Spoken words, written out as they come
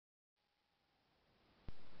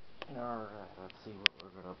Alright, let's see what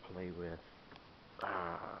we're gonna play with.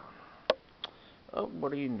 Oh,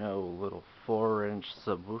 what do you know? Little 4-inch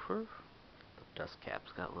subwoofer. The dust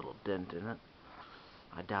cap's got a little dent in it.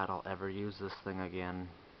 I doubt I'll ever use this thing again.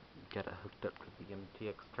 Get it hooked up to the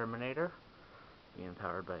MTX terminator, being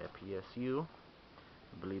powered by a PSU.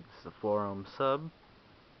 I believe this is a 4-ohm sub.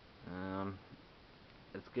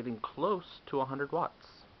 It's getting close to 100 watts.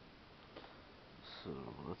 So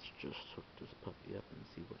let's just hook this puppy up and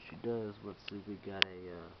see what she does. Let's see, we got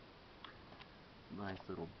a nice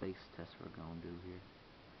little bass test we're going to do here.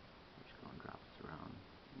 We're just going to drop this around.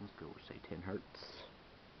 Let's go, say 10 hertz.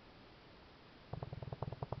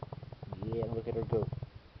 Yeah, look at her go.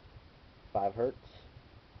 5 hertz.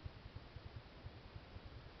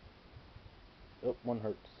 Oh, 1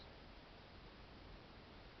 hertz.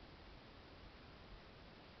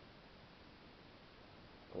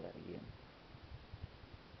 Play that again.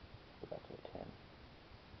 Go back to a 10.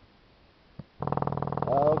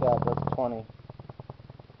 Oh god, that's 20.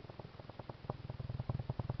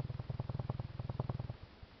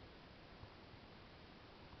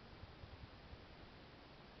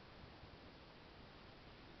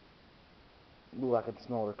 Ooh, I can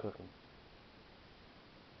smell her cooking.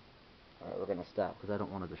 Alright, we're gonna stop because I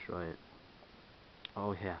don't want to destroy it.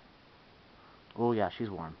 Oh yeah. Oh yeah, she's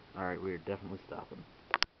warm. Alright, we're definitely stopping.